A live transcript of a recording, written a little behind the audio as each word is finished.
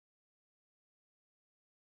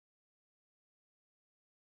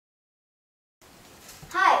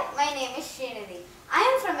my name is Shreenidhi. I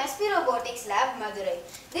am from SP Robotics Lab, Madurai.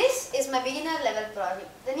 This is my beginner level project.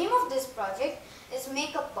 The name of this project is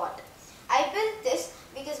Makeup Bot. I built this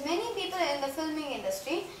because many people in the filming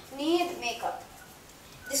industry need makeup.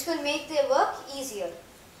 This will make their work easier.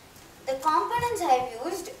 The components I have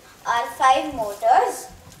used are 5 motors,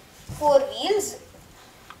 4 wheels,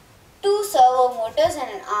 2 servo motors and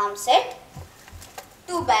an arm set,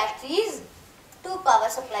 2 batteries, 2 power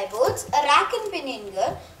supply boards, a rack and pinion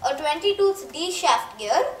gear, a 20-tooth D shaft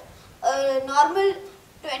gear, a normal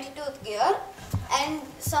 20-tooth gear, and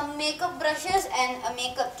some makeup brushes and a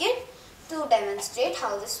makeup kit to demonstrate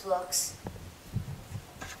how this works.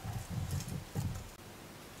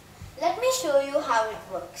 Let me show you how it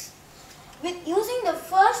works. With using the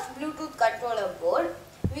first Bluetooth controller board,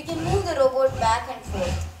 we can move the robot back and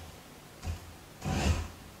forth.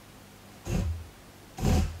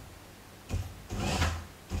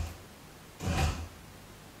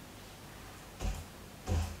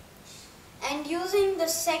 And using the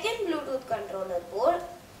second Bluetooth controller board,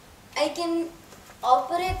 I can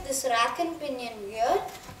operate this rack and pinion gear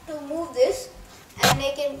to move this, and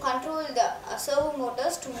I can control the servo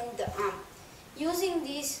motors to move the arm. Using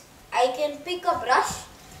these, I can pick a brush,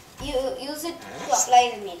 use it to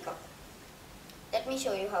apply the makeup. Let me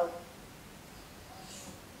show you how.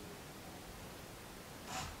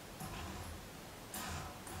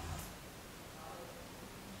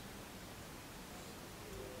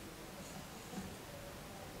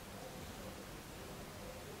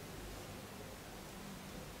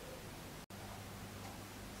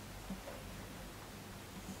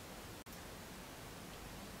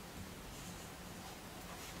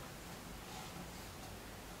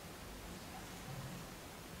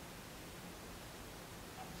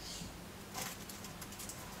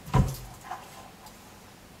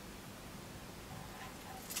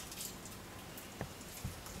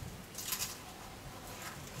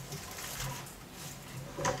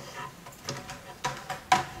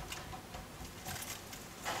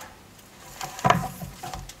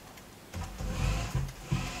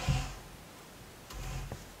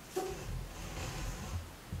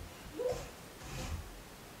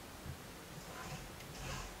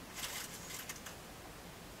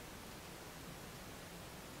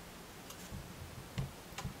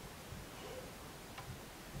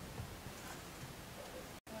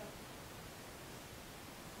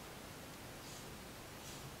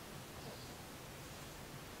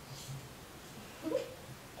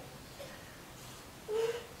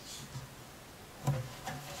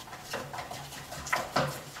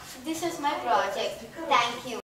 This is my project. Thank you.